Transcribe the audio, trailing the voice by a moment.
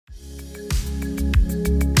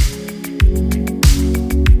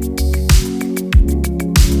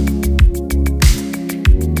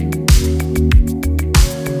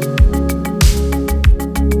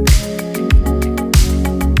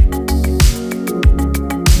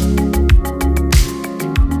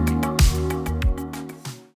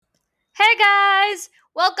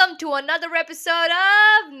to another episode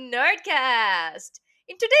of Nerdcast.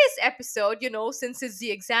 In today's episode, since it's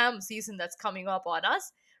the exam season that's coming up on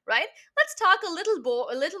us, right? Let's talk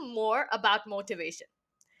a little more about motivation,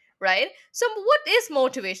 right? So, what is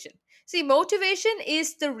motivation? See, motivation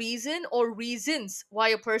is the reason or reasons why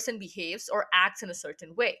a person behaves or acts in a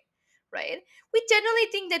certain way, right? We generally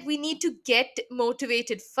think that we need to get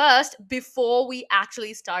motivated first before we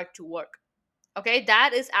actually start to work. Okay,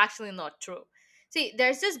 that is actually not true. See,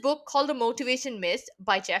 there's this book called The Motivation Myth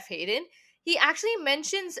by Jeff Hayden. He actually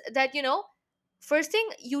mentions that, first thing,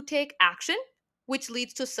 you take action, which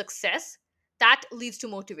leads to success, that leads to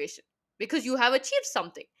motivation because you have achieved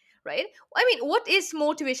something, right? I mean, what is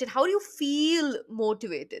motivation? How do you feel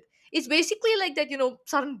motivated? It's basically like that,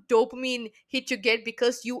 some dopamine hit you get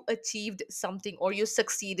because you achieved something or you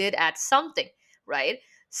succeeded at something, right?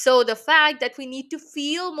 So the fact that we need to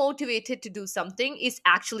feel motivated to do something is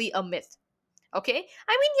actually a myth. Okay, I mean,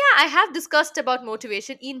 yeah, I have discussed about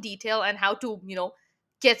motivation in detail and how to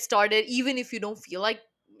get started even if you don't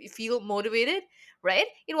feel motivated, right?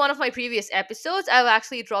 In one of my previous episodes, I've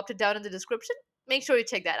actually dropped it down in the description. Make sure you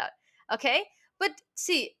check that out. Okay, but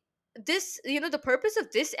see, this the purpose of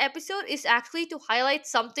this episode is actually to highlight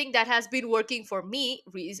something that has been working for me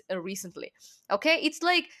recently. Okay, it's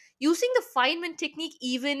like using the Feynman technique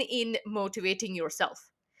even in motivating yourself.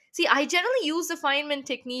 See, I generally use the Feynman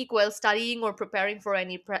technique while studying or preparing for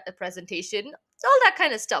any presentation, all that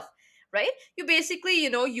kind of stuff, right? You basically,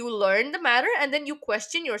 you learn the matter and then you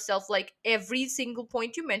question yourself like every single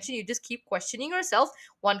point you mention, you just keep questioning yourself,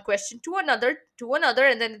 one question to another,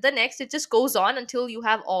 and then the next, it just goes on until you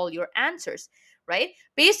have all your answers, right?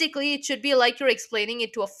 Basically, it should be like you're explaining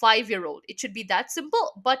it to a 5-year old. It should be that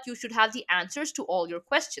simple, but you should have the answers to all your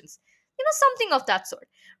questions. Something of that sort,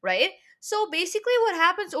 right? So basically, what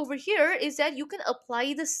happens over here is that you can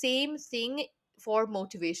apply the same thing for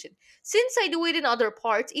motivation. Since I do it in other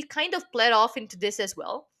parts, it kind of bled off into this as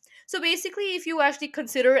well. So basically, if you actually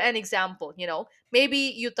consider an example, maybe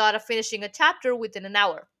you thought of finishing a chapter within an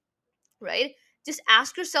hour, right? Just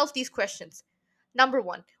ask yourself these questions. Number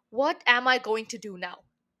one, what am I going to do now?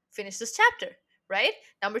 Finish this chapter, right?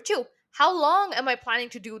 Number two, how long am I planning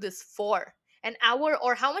to do this for? An hour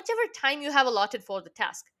or how much ever time you have allotted for the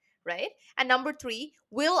task, right? And number three,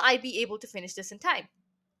 will I be able to finish this in time?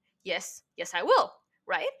 Yes, yes, I will,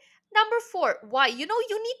 right? Number four, why? You need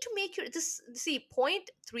to make your this. See,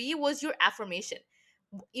 point three was your affirmation.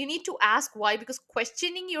 You need to ask why, because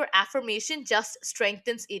questioning your affirmation just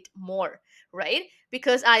strengthens it more, right?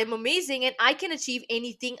 Because I am amazing and I can achieve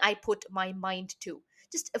anything I put my mind to.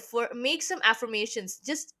 Just for make some affirmations,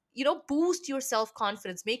 just boost your self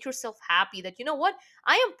confidence, make yourself happy that what,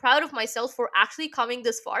 I am proud of myself for actually coming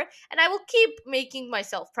this far, and I will keep making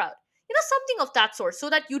myself proud. Something of that sort, so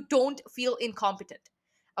that you don't feel incompetent.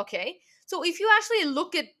 Okay, so if you actually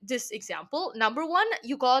look at this example, number one,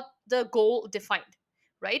 you got the goal defined,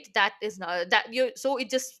 right? That is not that you so it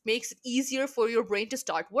just makes it easier for your brain to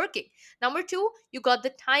start working. Number two, you got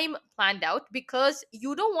the time planned out because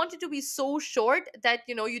you don't want it to be so short that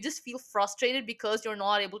you just feel frustrated because you're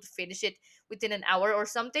not able to finish it within an hour or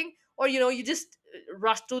something, or you just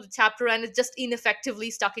rush through the chapter and it's just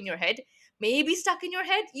ineffectively stuck in your head. Maybe stuck in your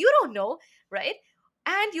head, you don't know, right?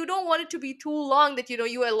 And you don't want it to be too long that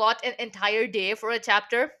you allot an entire day for a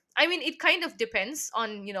chapter. I mean, it kind of depends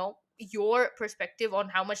on your perspective on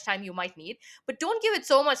how much time you might need, but don't give it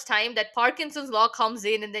so much time that Parkinson's law comes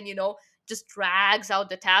in and then just drags out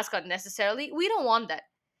the task unnecessarily. We don't want that.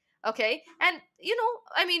 Okay, and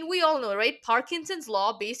I mean, we all know, right? Parkinson's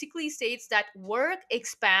law basically states that work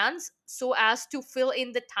expands so as to fill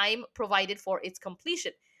in the time provided for its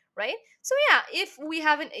completion, right? So yeah, if we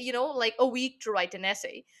haven't like a week to write an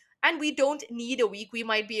essay, and we don't need a week, we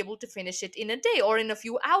might be able to finish it in a day or in a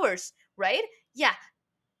few hours, right? Yeah,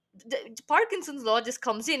 the Parkinson's law just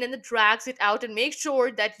comes in and it drags it out and makes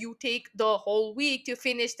sure that you take the whole week to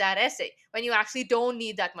finish that essay when you actually don't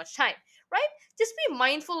need that much time, right? Just be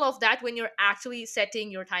mindful of that when you're actually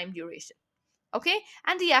setting your time duration. Okay,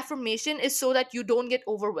 and the affirmation is so that you don't get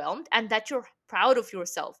overwhelmed and that you're proud of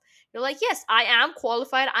yourself. You're like, yes, I am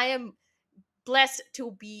qualified, I am blessed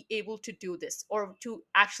to be able to do this, or to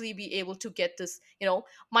actually be able to get this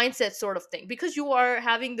mindset sort of thing, because you are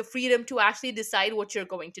having the freedom to actually decide what you're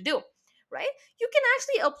going to do, right? You can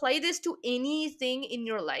actually apply this to anything in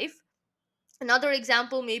your life. Another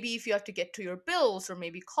example, maybe if you have to get to your bills or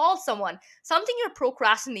maybe call someone, something you're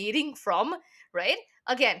procrastinating from, right?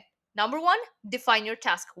 Again, number one, define your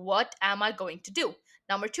task. What am I going to do?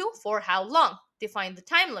 Number two, for how long? Define the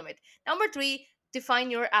time limit. Number three,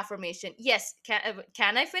 define your affirmation. Yes,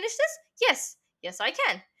 can I finish this? Yes, yes, I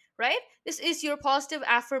can. right? This is your positive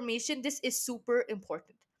affirmation. This is super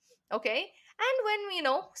important. Okay. And when,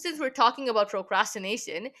 since we're talking about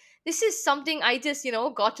procrastination, this is something I just,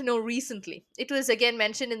 got to know recently. It was again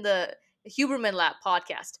mentioned in the Huberman Lab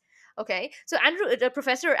podcast. Okay. So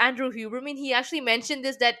Professor Andrew Huberman, he actually mentioned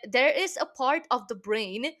this, that there is a part of the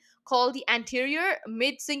brain called the anterior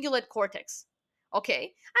mid cingulate cortex.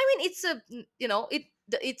 Okay. I mean, it's a,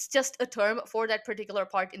 it's just a term for that particular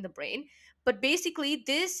part in the brain, but basically,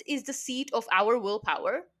 this is the seat of our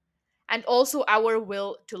willpower and also our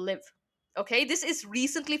will to live. Okay, this is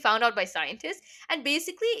recently found out by scientists, and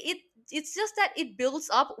basically, it's just that it builds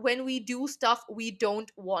up when we do stuff we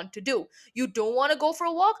don't want to do. You don't want to go for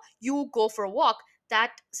a walk, you go for a walk.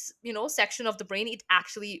 That section of the brain, it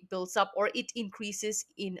actually builds up, or it increases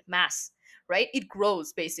in mass, right? It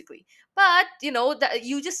grows basically. But that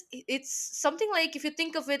you just it's something like, if you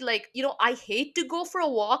think of it like, I hate to go for a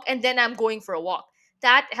walk and then I'm going for a walk.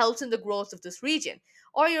 That helps in the growth of this region.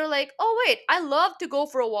 Or you're like, oh wait, I love to go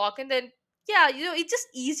for a walk, and then yeah, it's just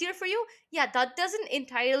easier for you. Yeah, that doesn't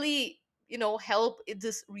entirely help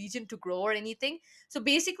this region to grow or anything. So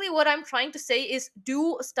basically what I'm trying to say is,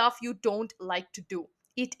 do stuff you don't like to do.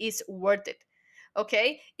 It is worth it.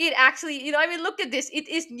 Okay, it actually, I mean, look at this. It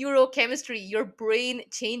is neurochemistry. Your brain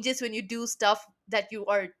changes when you do stuff that you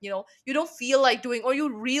are, you don't feel like doing, or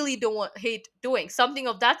you really don't hate doing something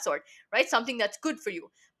of that sort, right? Something that's good for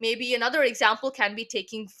you. Maybe another example can be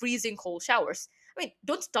taking freezing cold showers. I mean,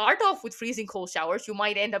 don't start off with freezing cold showers. You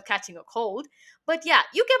might end up catching a cold. But yeah,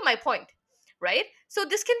 you get my point, right? So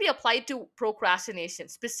this can be applied to procrastination,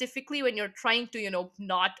 specifically when you're trying to,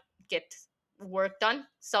 not get work done,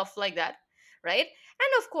 stuff like that, right?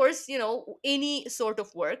 And of course, any sort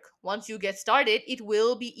of work, once you get started, it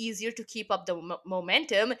will be easier to keep up the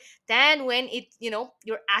momentum than when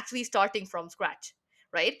you're actually starting from scratch,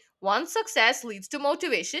 right? One success leads to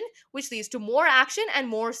motivation, which leads to more action and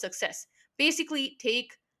more success. Basically,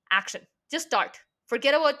 take action. Just start.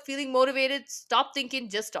 Forget about feeling motivated. Stop thinking,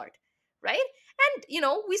 just start, right? And,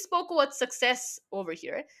 we spoke about success over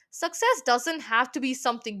here. Success doesn't have to be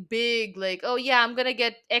something big like, oh, yeah, I'm going to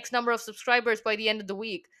get X number of subscribers by the end of the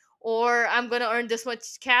week, or I'm going to earn this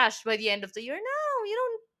much cash by the end of the year. No, you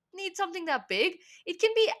don't need something that big. It can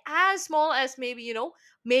be as small as maybe,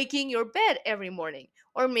 making your bed every morning,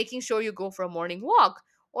 or making sure you go for a morning walk,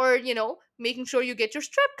 or making sure you get your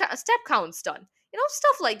step counts done,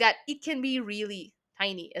 stuff like that. It can be really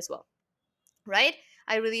tiny as well, right?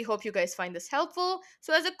 I really hope you guys find this helpful.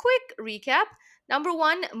 So, as a quick recap, number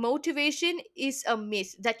one, motivation is a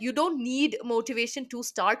myth, that you don't need motivation to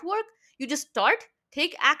start work. You just start,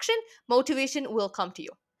 take action, motivation will come to you,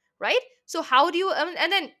 right? So, how do you,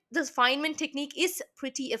 and then this Feynman technique is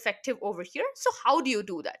pretty effective over here. So, how do you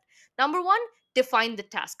do that? Number one, define the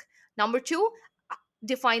task. Number two,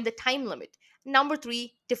 define the time limit. Number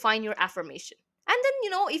three, define your affirmation. And then,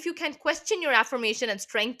 if you can question your affirmation and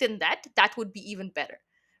strengthen that, that would be even better,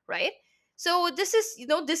 right? So, this is,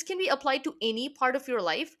 this can be applied to any part of your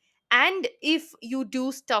life. And if you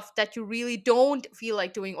do stuff that you really don't feel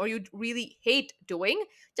like doing, or you really hate doing,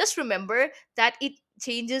 just remember that it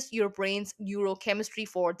changes your brain's neurochemistry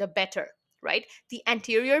for the better, right? The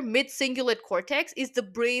anterior mid cingulate cortex is the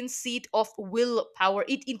brain seat of willpower.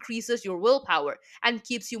 It increases your willpower and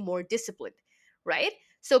keeps you more disciplined, right?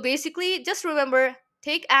 So basically, just remember,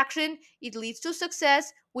 take action, it leads to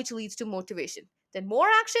success, which leads to motivation. Then more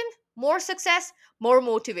action, more success, more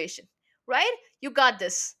motivation, right? You got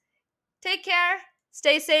this. Take care,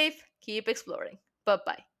 stay safe, keep exploring. Bye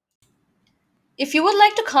bye. If you would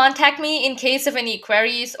like to contact me in case of any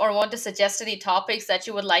queries or want to suggest any topics that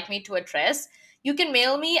you would like me to address, you can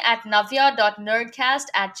mail me at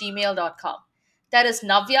navya.nerdcast@gmail.com. That is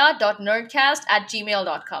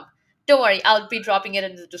navya.nerdcast@gmail.com. Don't worry, I'll be dropping it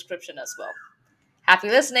in the description as well. Happy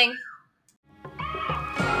listening.